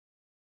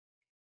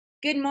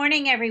Good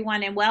morning,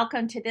 everyone, and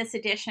welcome to this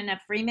edition of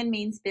Freeman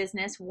Means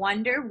Business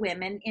Wonder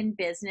Women in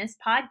Business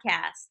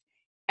podcast.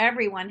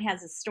 Everyone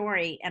has a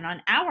story, and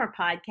on our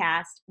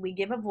podcast, we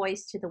give a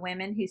voice to the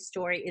women whose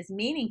story is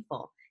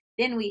meaningful.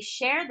 Then we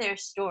share their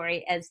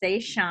story as they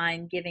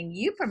shine, giving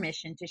you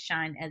permission to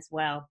shine as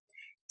well.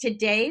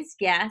 Today's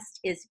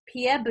guest is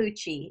Pia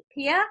Bucci.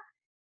 Pia,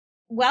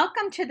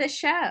 welcome to the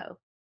show.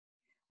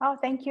 Oh,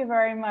 thank you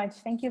very much.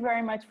 Thank you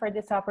very much for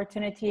this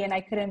opportunity. And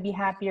I couldn't be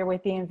happier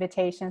with the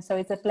invitation. So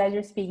it's a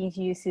pleasure speaking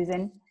to you,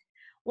 Susan.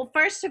 Well,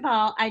 first of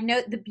all, I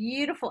note the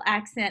beautiful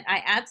accent.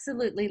 I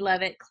absolutely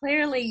love it.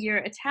 Clearly, you're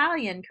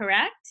Italian,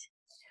 correct?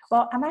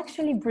 Well, I'm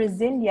actually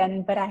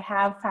Brazilian, but I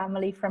have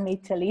family from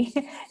Italy.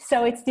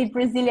 So it's the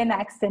Brazilian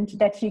accent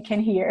that you can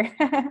hear.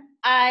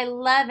 I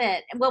love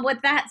it. Well,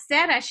 with that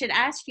said, I should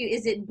ask you,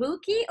 is it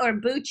Buki or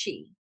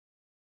Bucci?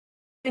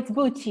 It's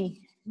Bucci.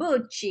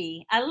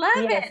 Bucci. I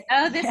love Yes. it.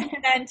 Oh, this is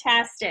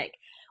fantastic.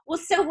 Well,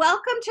 so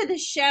welcome to the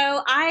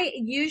show. I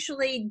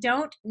usually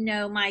don't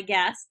know my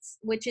guests,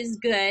 which is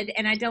good,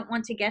 and I don't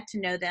want to get to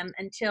know them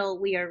until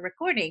we are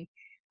recording.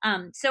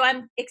 So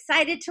I'm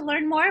excited to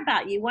learn more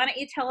about you. Why don't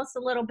you tell us a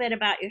little bit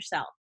about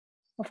yourself?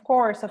 Of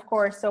course, of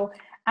course. So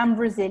I'm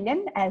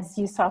Brazilian, as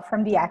you saw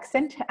from the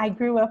accent. I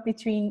grew up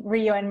between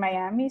Rio and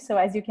Miami. So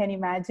as you can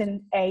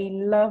imagine, I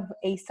love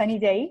a sunny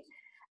day.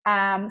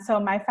 So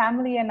my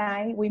family and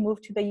I, we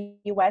moved to the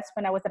US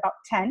when I was about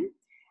 10.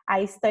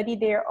 I studied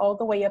there all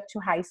the way up to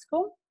high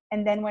school.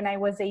 And then when I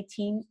was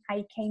 18,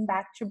 I came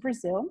back to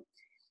Brazil,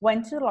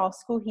 went to law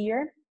school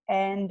here.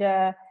 And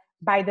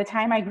by the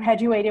time I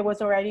graduated,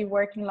 was already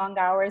working long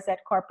hours at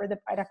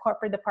a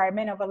corporate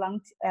department of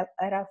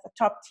at a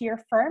top tier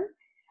firm.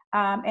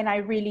 And I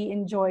really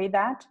enjoy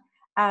that.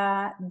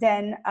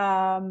 Then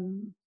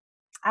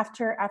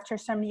after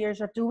some years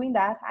of doing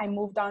that, I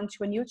moved on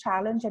to a new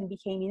challenge and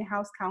became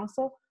in-house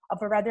counsel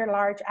of a rather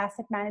large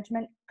asset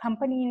management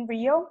company in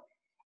Rio.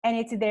 And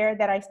it's there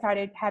that I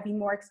started having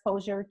more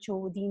exposure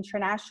to the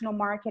international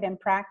market and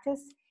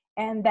practice.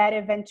 And that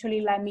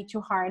eventually led me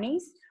to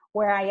Harney's,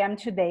 where I am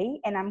today.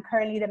 And I'm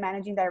currently the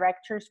managing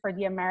director for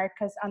the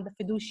Americas on the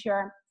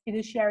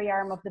fiduciary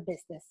arm of the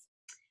business.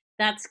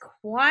 That's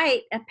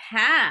quite a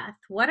path.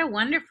 What a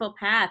wonderful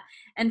path.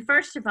 And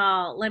first of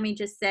all, let me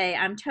just say,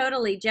 I'm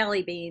totally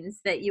jelly beans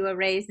that you were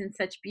raised in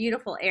such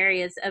beautiful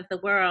areas of the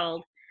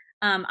world.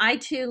 I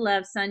too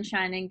love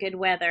sunshine and good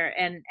weather.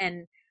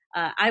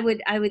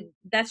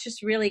 That's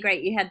just really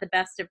great. You had the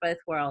best of both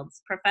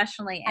worlds,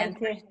 professionally I and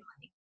did.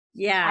 personally.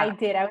 Yeah. I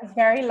did. I was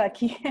very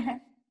lucky.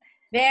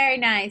 Very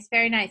nice,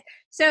 very nice.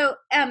 So,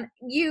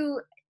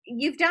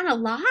 you've done a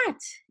lot.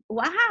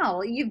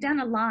 Wow, you've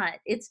done a lot.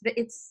 It's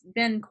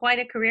been quite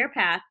a career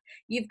path.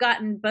 You've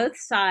gotten both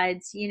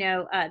sides,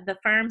 the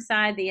firm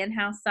side, the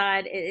in-house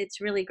side. It's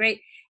really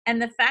great.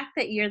 And the fact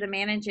that you're the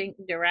managing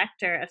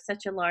director of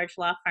such a large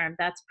law firm,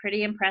 that's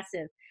pretty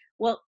impressive.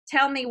 Well,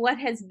 tell me what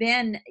has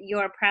been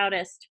your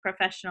proudest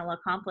professional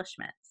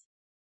accomplishment?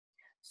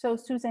 So,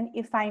 Susan,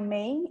 if I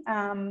may,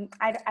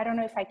 I don't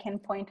know if I can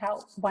point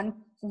out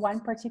one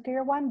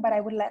particular one, but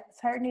I would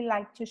certainly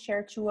like to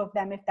share two of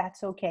them if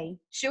that's okay.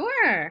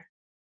 Sure.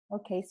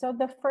 Okay, so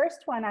the first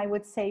one I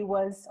would say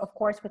was, of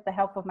course, with the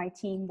help of my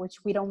team,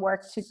 which we don't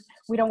work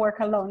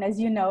alone, as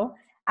you know.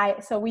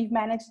 So we've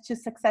managed to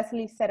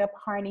successfully set up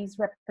Harney's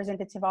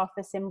representative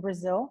office in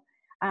Brazil.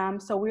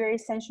 So we're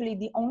essentially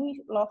the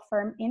only law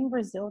firm in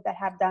Brazil that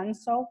have done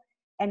so,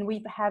 and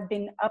we have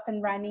been up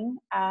and running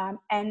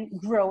and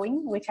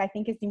growing, which I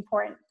think is the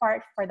important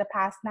part for the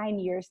past 9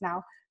 years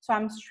now. So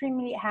I'm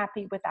extremely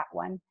happy with that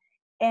one.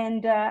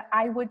 And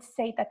I would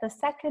say that the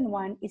second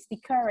one is the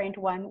current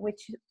one,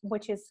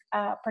 which is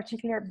a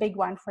particular big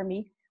one for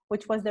me,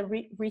 which was the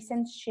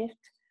recent shift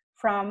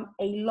from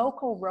a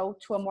local role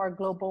to a more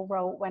global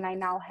role when I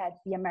now had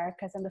the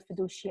Americas and the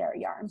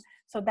fiduciary arm.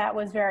 So that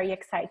was very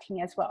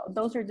exciting as well.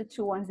 Those are the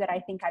two ones that I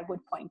think I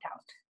would point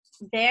out.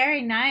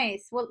 Very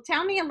nice. Well,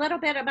 tell me a little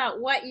bit about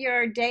what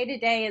your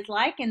day-to-day is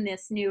like in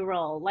this new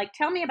role. Like,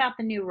 tell me about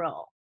the new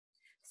role.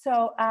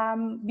 So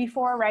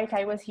before, right,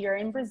 I was here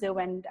in Brazil,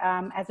 and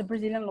as a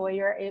Brazilian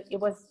lawyer, it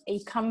was a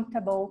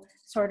comfortable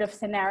sort of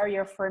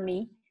scenario for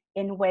me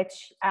in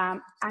which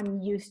I'm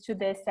used to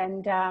this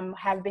and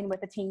have been with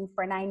the team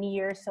for 9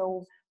 years.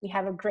 So we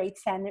have a great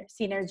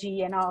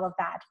synergy and all of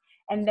that.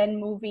 And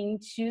then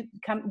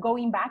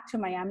going back to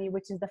Miami,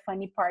 which is the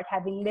funny part,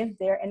 having lived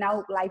there, and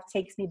now life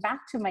takes me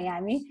back to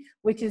Miami,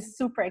 which is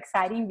super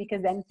exciting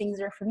because then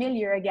things are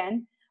familiar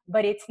again.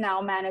 But it's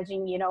now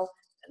managing,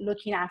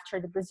 looking after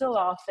the Brazil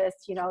office,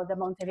 the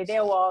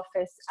Montevideo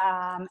office,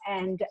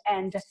 and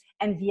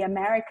the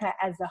America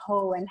as a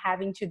whole, and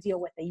having to deal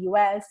with the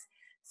US.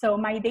 So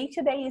my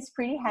day-to-day is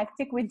pretty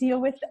hectic. We deal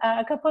with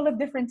a couple of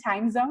different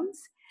time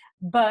zones,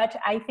 but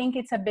I think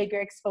it's a bigger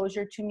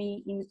exposure to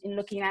me in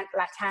looking at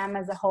LATAM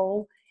as a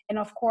whole. And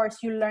of course,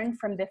 you learn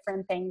from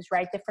different things,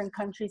 right? Different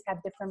countries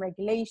have different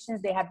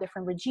regulations, they have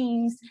different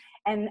regimes,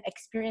 and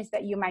experience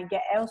that you might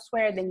get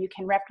elsewhere, then you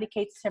can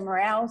replicate somewhere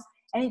else.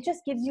 and it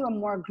just gives you a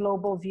more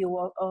global view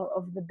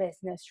of the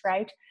business,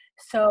 right?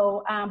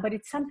 So, but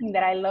it's something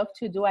that I love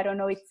to do. I don't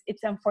know,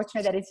 it's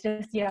unfortunate that it's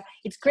just,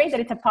 it's great that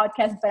it's a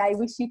podcast, but I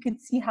wish you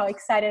could see how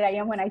excited I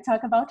am when I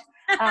talk about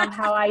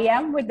how I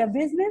am with the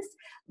business.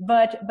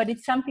 But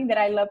it's something that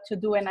I love to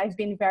do, and I've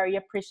been very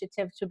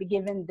appreciative to be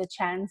given the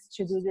chance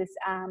to do this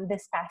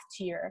this past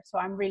year. So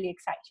I'm really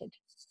excited.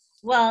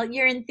 Well,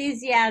 your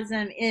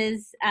enthusiasm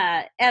is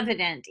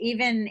evident,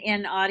 even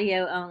in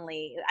audio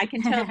only. I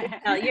can totally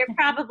tell. You're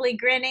probably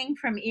grinning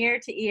from ear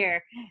to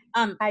ear.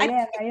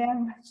 I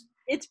am.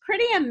 It's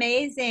pretty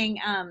amazing.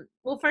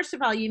 Well, first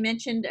of all, you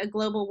mentioned a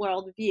global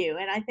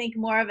worldview, and I think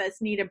more of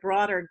us need a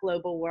broader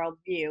global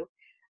worldview,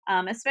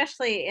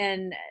 especially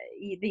in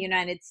the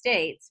United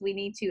States. We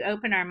need to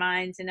open our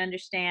minds and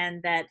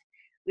understand that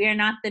we are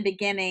not the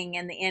beginning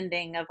and the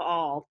ending of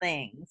all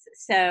things.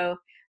 So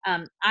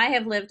I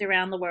have lived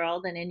around the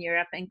world and in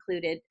Europe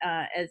included,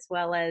 as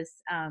well as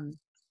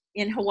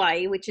in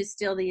Hawaii, which is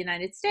still the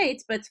United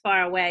States, but it's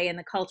far away and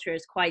the culture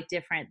is quite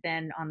different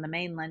than on the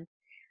mainland.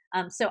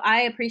 So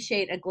I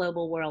appreciate a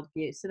global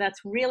worldview. So that's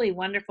really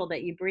wonderful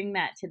that you bring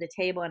that to the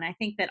table. And I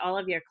think that all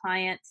of your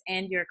clients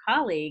and your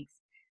colleagues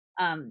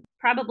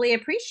probably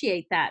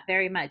appreciate that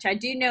very much. I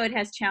do know it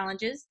has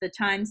challenges. The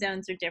time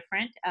zones are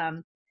different.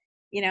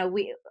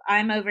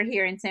 I'm over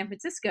here in San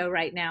Francisco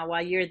right now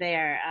while you're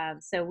there.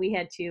 So we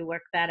had to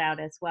work that out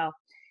as well.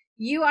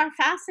 You are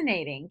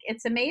fascinating.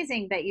 It's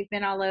amazing that you've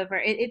been all over.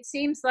 It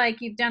seems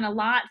like you've done a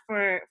lot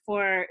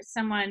for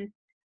someone,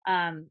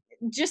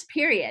 just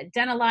period,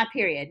 done a lot,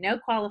 period. No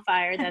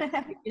qualifier.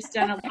 That's you've just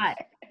done a lot.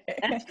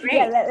 That's great.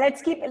 Yeah,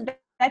 let's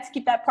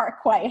keep that part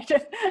quiet.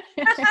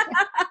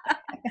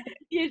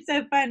 You're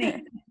so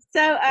funny.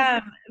 So,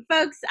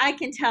 folks, I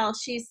can tell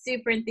she's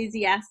super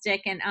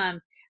enthusiastic, and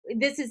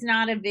this is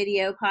not a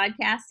video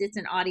podcast. It's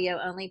an audio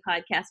only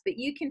podcast, but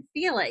you can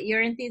feel it.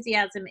 Your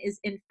enthusiasm is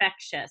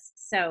infectious.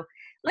 So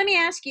let me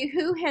ask you,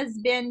 who has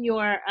been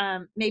your,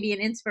 maybe an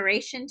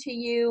inspiration to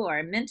you, or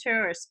a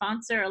mentor or a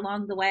sponsor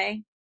along the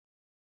way?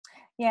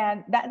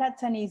 Yeah,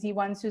 that's an easy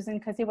one, Susan,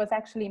 because it was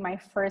actually my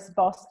first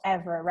boss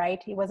ever,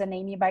 right? It was a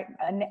lady by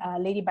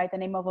the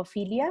name of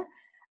Ophelia.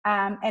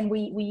 And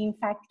we in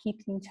fact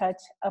keep in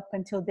touch up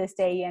until this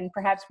day, and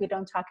perhaps we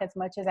don't talk as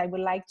much as I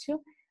would like to,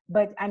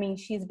 but I mean,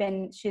 she's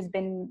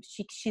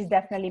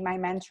definitely my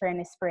mentor and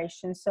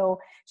inspiration. So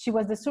she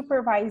was the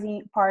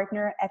supervising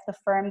partner at the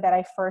firm that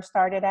I first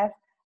started at,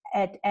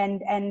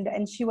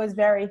 and she was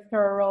very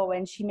thorough,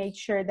 and she made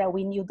sure that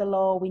we knew the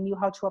law, we knew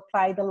how to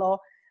apply the law,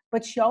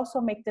 but she also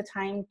made the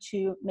time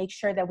to make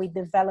sure that we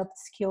developed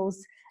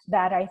skills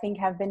that I think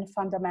have been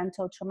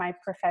fundamental to my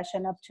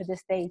profession up to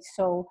this day.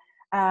 So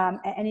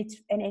and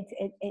it's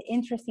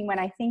interesting when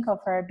I think of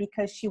her,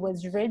 because she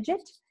was rigid,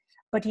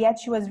 but yet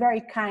she was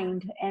very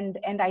kind,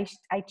 and I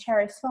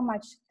cherish so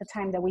much the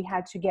time that we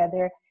had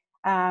together.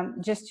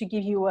 Just to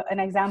give you an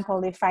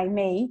example, if I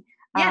may,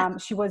 Yeah.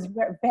 she was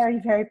very,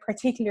 very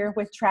particular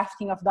with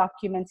drafting of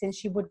documents, and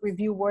she would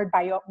review word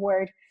by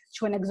word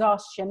to an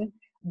exhaustion.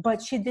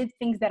 But she did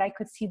things that I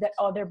could see that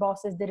other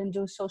bosses didn't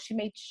do. So she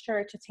made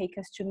sure to take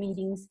us to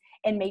meetings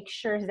and make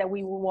sure that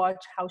we would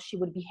watch how she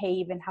would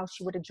behave and how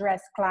she would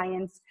address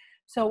clients.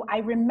 So I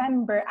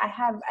remember I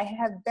have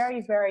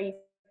very, very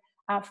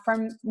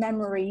firm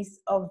memories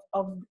of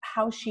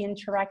how she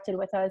interacted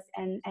with us,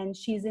 and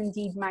she's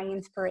indeed my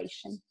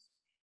inspiration.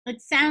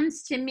 It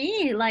sounds to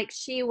me like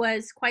she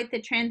was quite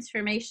the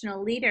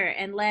transformational leader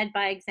and led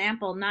by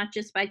example, not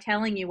just by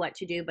telling you what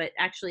to do, but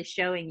actually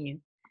showing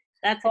you.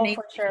 That's Oh,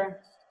 amazing.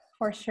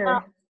 for Well,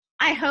 sure.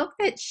 I hope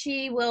that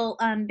she will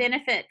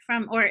benefit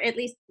from, or at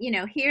least,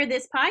 hear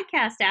this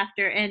podcast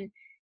after, and,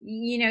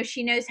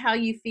 she knows how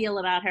you feel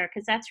about her,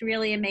 because that's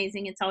really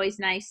amazing. It's always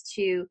nice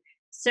to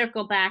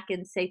circle back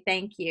and say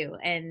thank you,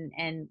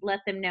 and let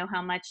them know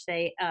how much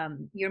they,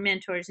 your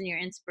mentors and your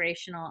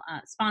inspirational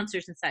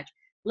sponsors and such,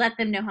 let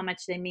them know how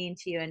much they mean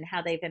to you and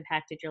how they've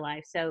impacted your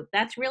life. So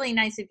that's really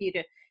nice of you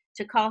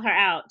to call her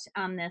out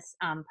on this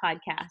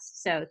podcast.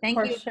 So thank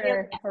you.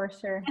 For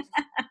sure.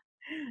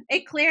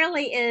 It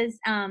clearly is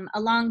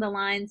along the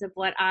lines of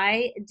what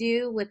I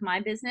do with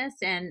my business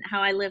and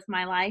how I live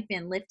my life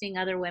in lifting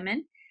other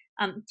women.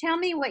 Tell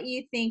me what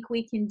you think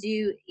we can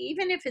do,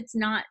 even if it's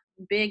not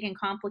big and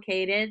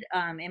complicated.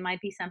 It might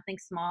be something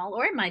small,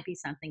 or it might be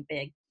something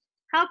big.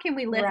 How can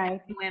we lift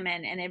Right.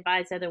 women and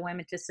advise other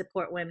women to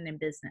support women in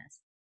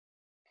business?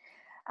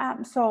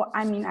 So,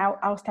 I mean,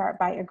 I'll start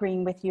by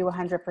agreeing with you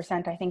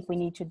 100%. I think we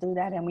need to do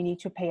that, and we need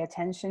to pay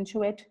attention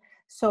to it.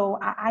 So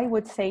I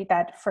would say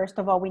that, first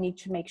of all, we need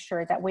to make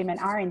sure that women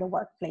are in the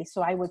workplace.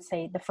 So I would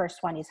say the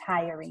first one is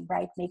hiring,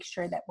 right? Make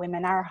sure that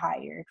women are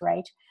hired,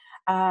 right?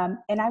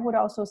 And I would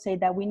also say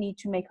that we need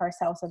to make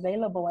ourselves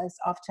available, as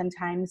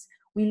oftentimes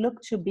we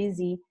look too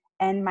busy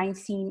and might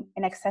seem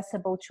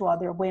inaccessible to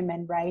other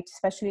women, right?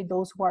 Especially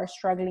those who are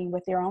struggling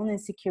with their own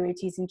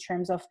insecurities in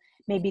terms of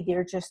maybe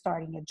they're just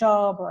starting a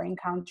job or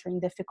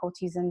encountering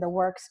difficulties in the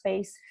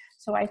workspace.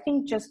 So I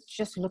think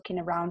just looking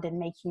around and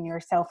making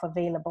yourself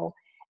available.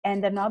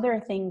 And another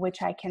thing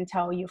which I can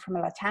tell you from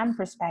a LATAM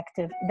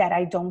perspective that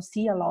I don't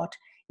see a lot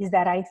is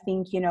that I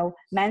think,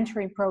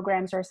 mentoring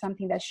programs are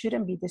something that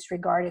shouldn't be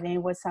disregarded. And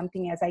it was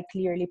something, as I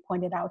clearly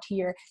pointed out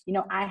here,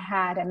 I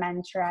had a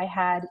mentor, I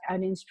had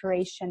an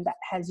inspiration that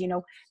has,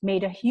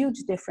 made a huge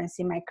difference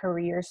in my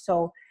career.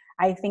 So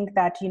I think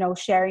that,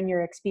 sharing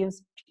your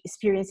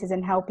experiences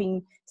and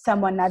helping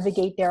someone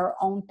navigate their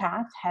own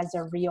path has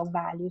a real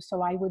value.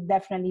 So I would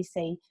definitely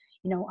say,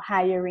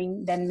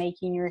 hiring, then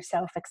making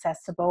yourself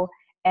accessible,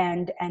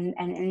 and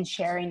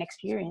sharing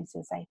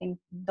experiences. I think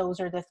those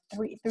are the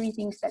three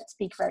things that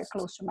speak very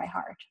close to my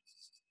heart.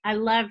 I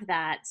love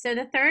that. So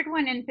the third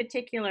one in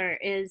particular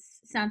is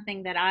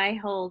something that I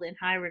hold in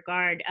high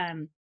regard,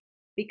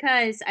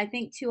 because I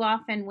think too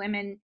often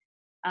women,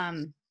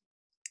 um,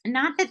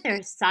 not that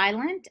they're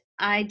silent,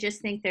 I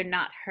just think they're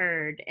not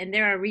heard, and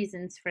there are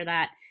reasons for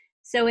that.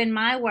 So in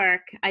my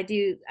work, I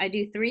do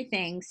three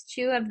things.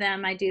 Two of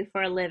them I do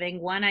for a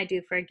living, one I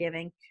do for a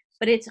giving,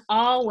 but it's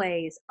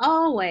always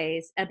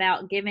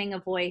about giving a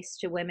voice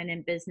to women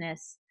in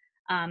business,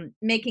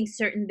 making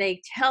certain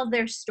they tell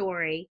their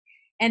story.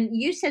 And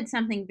you said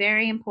something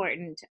very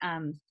important.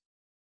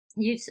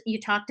 You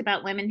talked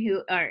about women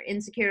who are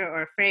insecure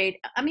or afraid.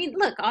 I mean,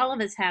 look, all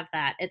of us have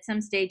that at some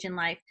stage in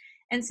life,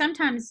 and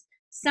sometimes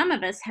some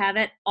of us have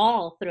it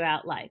all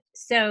throughout life.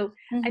 So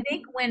I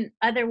think when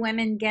other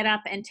women get up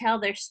and tell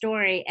their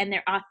story, and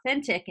they're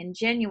authentic and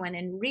genuine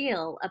and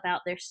real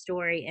about their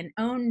story and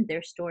own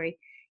their story,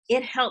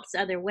 it helps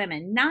other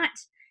women. Not,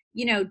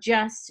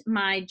 just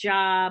my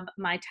job,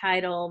 my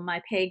title,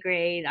 my pay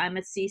grade, I'm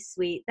a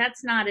C-suite.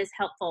 That's not as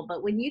helpful.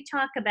 But when you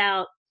talk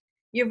about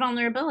your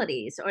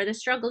vulnerabilities or the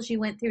struggles you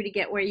went through to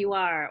get where you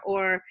are,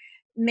 or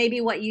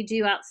maybe what you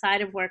do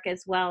outside of work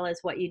as well as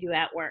what you do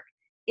at work,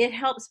 it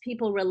helps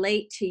people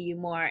relate to you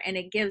more, and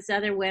it gives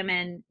other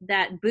women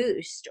that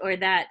boost, or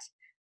that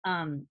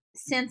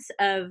sense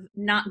of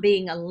not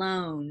being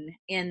alone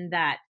in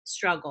that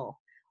struggle,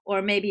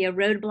 or maybe a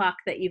roadblock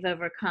that you've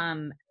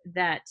overcome,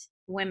 that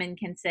women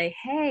can say,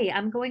 hey,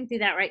 I'm going through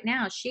that right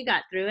now, she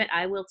got through it,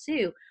 I will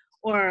too.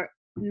 Or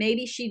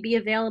maybe she'd be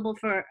available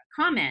for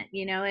comment,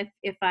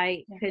 if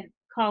I could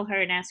call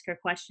her and ask her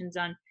questions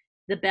on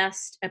the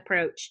best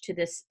approach to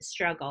this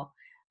struggle.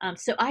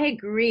 So I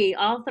agree.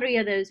 All three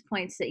of those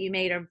points that you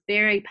made are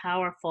very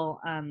powerful.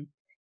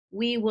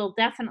 We will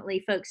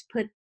definitely, folks,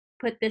 put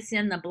this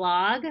in the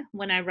blog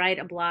when I write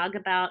a blog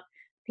about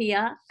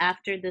Pia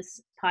after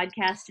this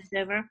podcast is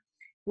over.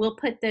 We'll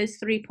put those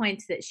 3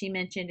 points that she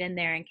mentioned in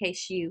there in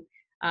case you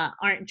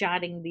aren't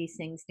jotting these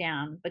things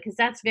down, because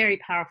that's very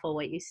powerful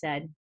what you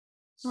said.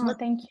 Oh,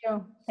 thank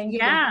you. Thank you.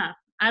 Yeah,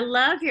 I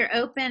love your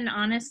open,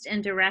 honest,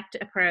 and direct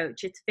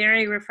approach. It's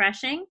very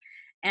refreshing,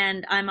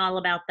 and I'm all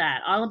about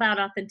that, all about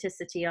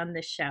authenticity on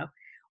this show.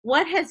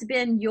 What has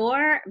been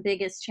your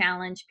biggest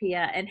challenge,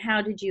 Pia, and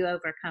how did you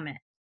overcome it?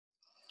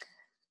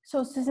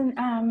 So, Susan,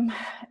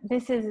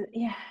 this is,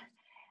 yeah,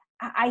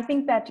 I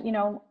think that,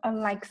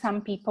 unlike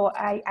some people,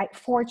 I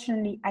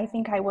fortunately, I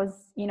think I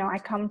was, I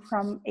come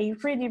from a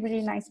really,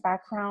 really nice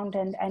background,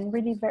 and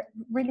really,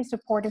 really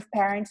supportive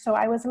parents. So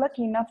I was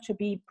lucky enough to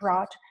be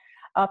brought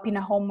up in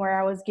a home where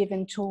I was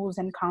given tools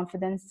and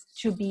confidence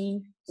to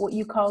be what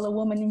you call a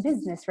woman in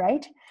business,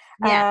 right?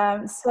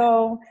 Yeah.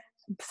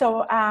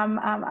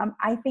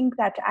 I think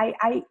that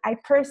I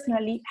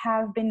personally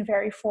have been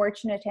very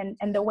fortunate,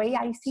 and the way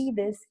I see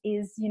this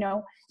is,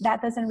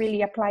 that doesn't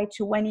really apply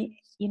to any,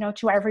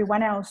 to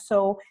everyone else.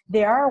 So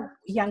there are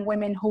young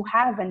women who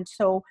haven't.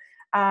 So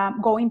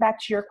going back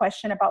to your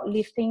question about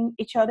lifting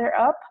each other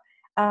up,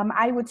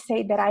 I would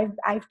say that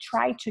I've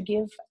tried to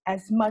give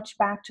as much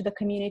back to the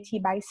community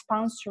by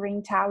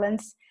sponsoring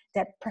talents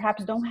that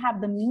perhaps don't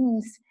have the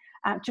means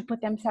to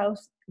put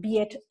themselves, be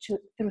it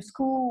through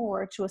school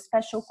or to a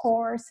special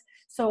course.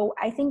 So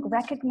I think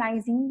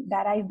recognizing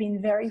that I've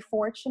been very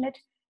fortunate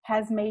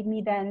has made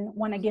me then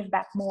want to give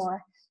back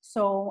more.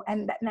 So,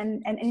 and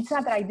it's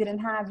not that I didn't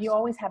have, you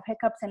always have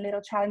hiccups and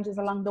little challenges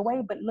along the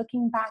way, but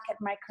looking back at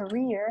my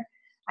career,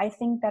 I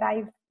think that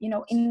I've,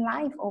 in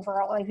life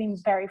overall, I've been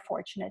very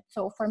fortunate.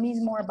 So for me,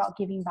 it's more about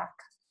giving back.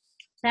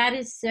 That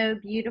is so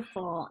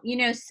beautiful.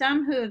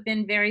 Some who have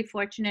been very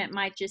fortunate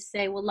might just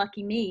say, well,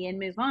 lucky me, and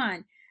move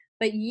on.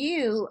 But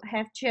you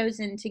have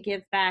chosen to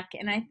give back.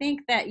 And I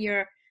think that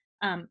you're,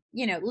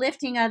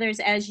 lifting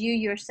others as you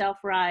yourself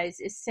rise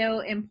is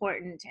so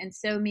important and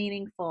so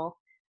meaningful.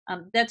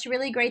 That's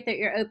really great that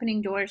you're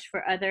opening doors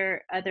for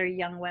other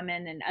young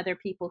women and other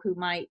people who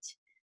might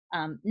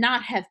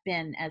not have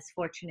been as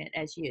fortunate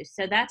as you.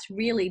 So that's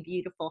really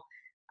beautiful.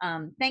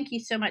 Thank you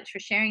so much for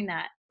sharing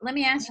that. Let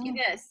me ask you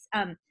this.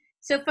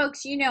 So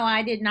folks,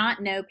 I did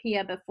not know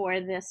Pia before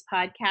this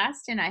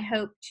podcast, and I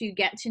hope to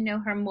get to know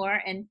her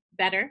more and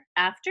better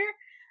after.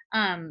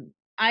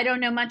 I don't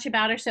know much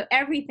about her, so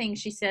everything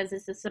she says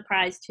is a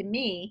surprise to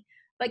me.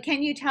 But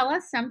can you tell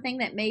us something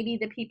that maybe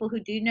the people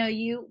who do know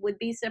you would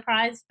be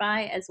surprised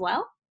by as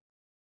well?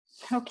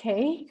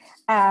 Okay.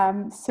 I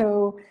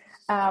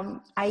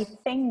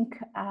think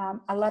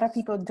a lot of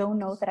people don't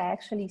know that I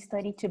actually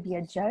studied to be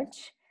a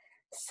judge.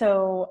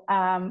 So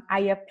I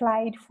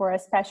applied for a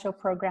special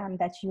program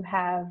that you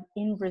have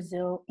in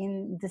Brazil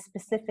in the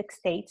specific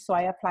state. So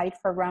I applied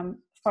for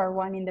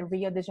one in the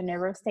Rio de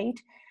Janeiro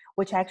state,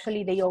 which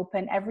actually they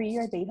open every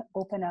year. They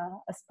open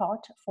a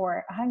spot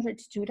for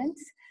 100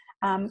 students.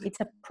 It's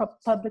a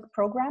public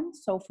program,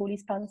 so fully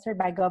sponsored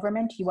by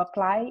government. You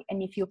apply,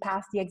 and if you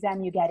pass the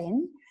exam, you get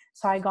in.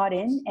 So I got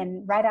in,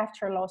 and right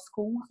after law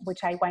school,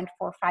 which I went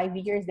for 5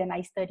 years, then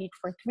I studied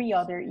for 3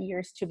 other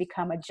years to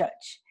become a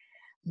judge.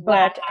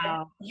 But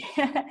Wow.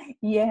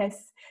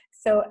 yes,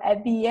 so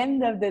at the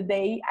end of the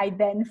day, I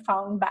then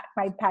found back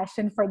my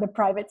passion for the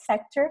private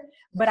sector.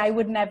 But I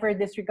would never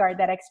disregard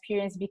that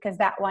experience, because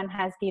that one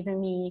has given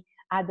me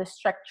the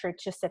structure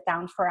to sit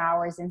down for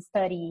hours and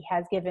study,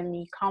 has given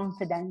me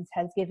confidence,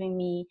 has given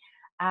me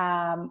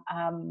um,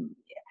 um,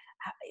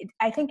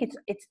 I think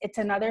it's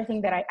another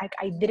thing that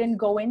I didn't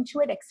go into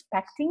it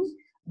expecting,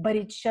 but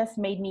it just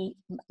made me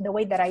the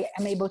way that I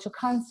am able to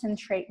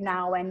concentrate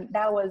now, and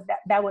that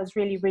was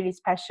really really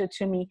special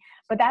to me.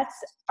 But that's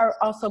are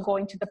also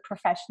going to the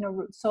professional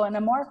route. So on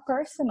a more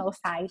personal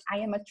side, I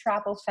am a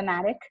travel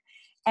fanatic,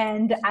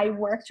 and I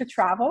work to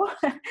travel.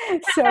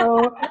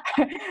 so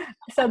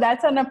so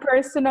that's on a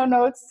personal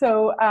note.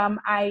 So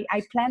I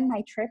plan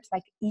my trips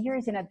like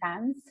years in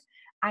advance.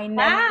 I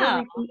never Wow.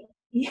 repeat.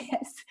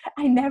 Yes,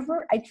 I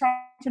try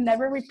to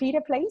never repeat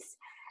a place.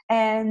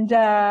 And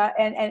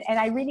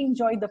I really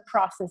enjoy the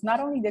process, not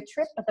only the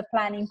trip, but the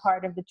planning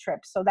part of the trip.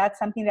 So that's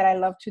something that I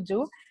love to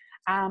do.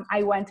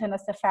 I went on a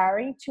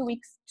safari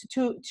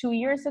 2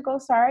 years ago,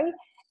 sorry,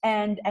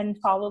 and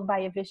followed by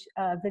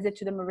a visit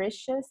to the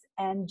Mauritius,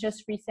 and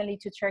just recently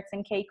to Turks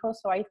and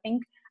Caicos. So I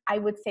think I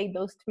would say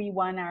those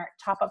one are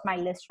top of my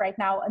list right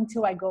now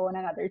until I go on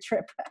another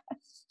trip.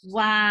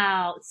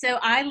 Wow. So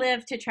I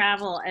live to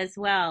travel as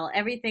well.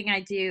 Everything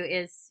I do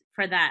is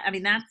for that. I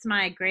mean, that's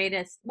my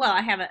greatest. Well,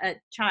 I have a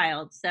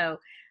child, so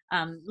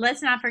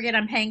let's not forget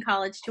I'm paying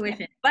college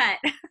tuition. But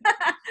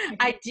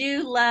I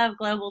do love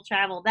global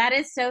travel. That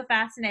is so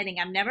fascinating.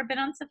 I've never been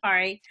on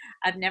safari.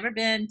 I've never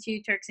been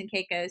to Turks and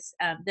Caicos.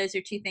 Those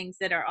are two things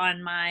that are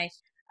on my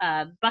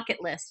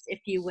bucket list,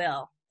 if you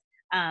will.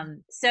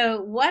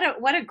 So what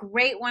a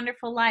great,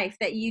 wonderful life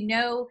that you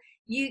know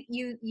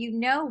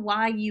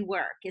why you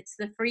work. It's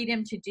the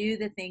freedom to do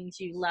the things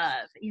you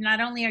love. You not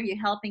only are you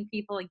helping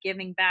people and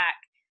giving back,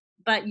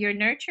 but you're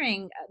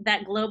nurturing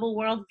that global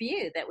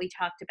worldview that we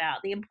talked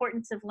about. The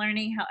importance of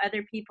learning how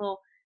other people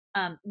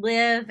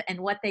live and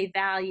what they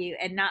value,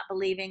 and not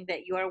believing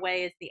that your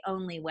way is the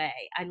only way.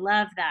 I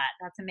love that.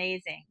 That's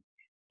amazing.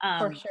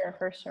 For Um, sure,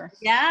 for sure.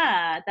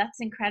 yeah, that's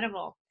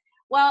incredible.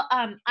 Well,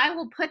 I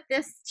will put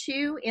this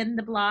too in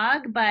the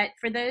blog, but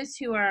for those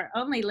who are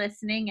only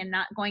listening and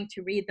not going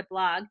to read the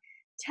blog,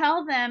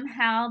 tell them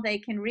how they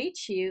can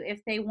reach you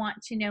if they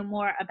want to know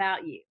more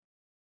about you.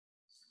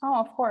 Oh,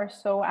 of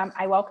course. So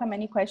I welcome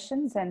any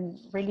questions and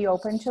really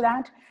open to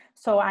that.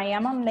 So I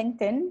am on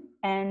LinkedIn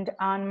and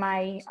on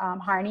my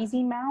Harney's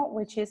email,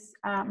 which is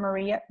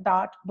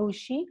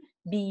maria.bucci,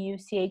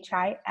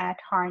 Buchi, at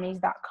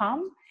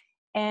harneys.com.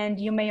 And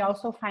you may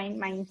also find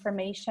my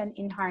information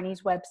in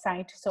Harney's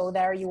website. So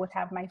there you would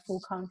have my full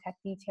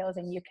contact details,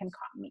 and you can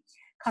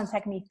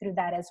contact me through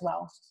that as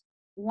well.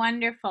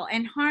 Wonderful.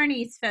 And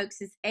Harneys,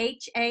 folks, is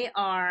Harneys,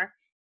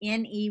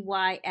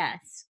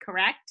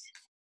 correct?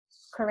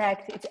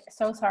 Correct. It's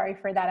so sorry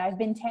for that. I've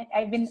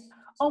been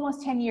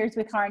almost 10 years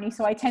with Harney,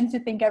 so I tend to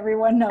think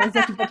everyone knows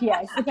it, but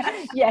yes.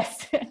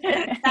 Yes.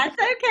 That's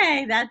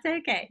okay. That's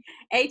okay.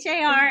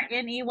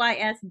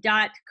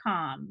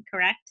 Harneys.com,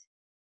 correct?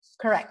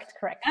 Correct,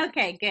 correct.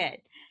 Okay, good.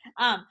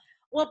 Um,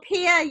 well,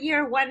 Pia,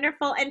 you're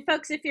wonderful. And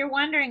folks, if you're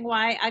wondering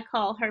why I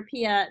call her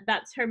Pia,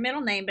 that's her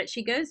middle name, but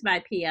she goes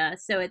by Pia.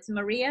 So it's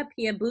Maria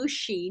Pia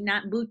Bushi,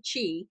 not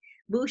Bucci,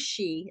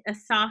 Bushi, a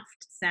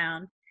soft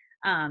sound.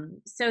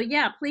 So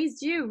yeah, please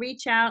do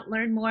reach out,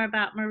 learn more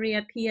about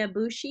Maria Pia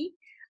Bushi,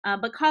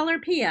 but call her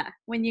Pia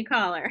when you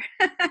call her.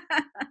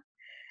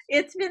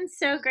 It's been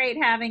so great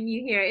having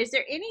you here. Is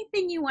there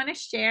anything you want to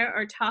share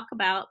or talk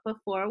about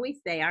before we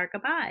say our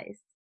goodbyes?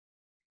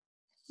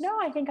 No,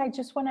 I think I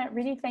just want to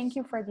really thank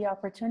you for the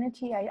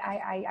opportunity.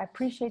 I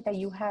appreciate that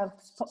you have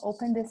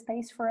opened this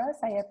space for us.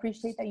 I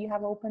appreciate that you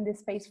have opened this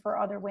space for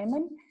other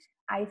women.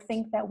 I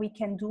think that we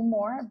can do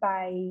more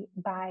by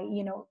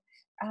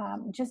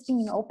just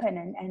being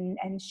open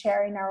and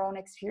sharing our own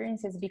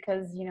experiences,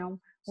 because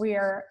we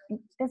are,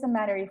 it doesn't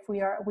matter if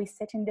we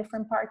sit in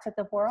different parts of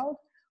the world.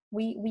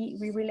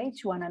 We relate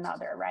to one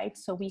another, right?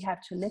 So we have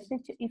to lift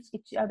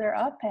each other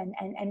up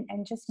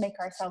and just make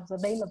ourselves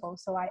available.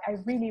 So I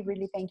really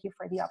really thank you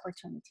for the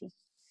opportunity.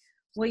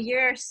 Well,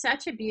 you're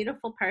such a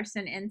beautiful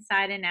person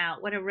inside and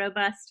out. What a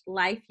robust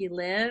life you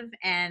live.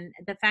 And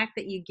the fact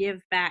that you give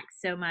back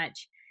so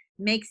much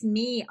makes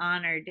me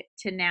honored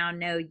to now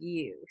know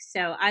you.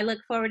 So I look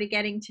forward to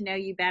getting to know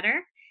you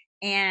better.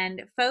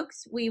 And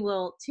folks, we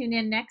will tune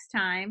in next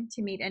time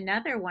to meet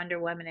another Wonder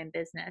Woman in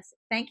business.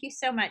 Thank you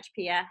so much,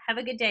 Pia. Have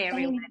a good day,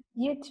 everyone. Thank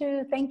you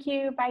too. Thank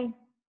you. Bye.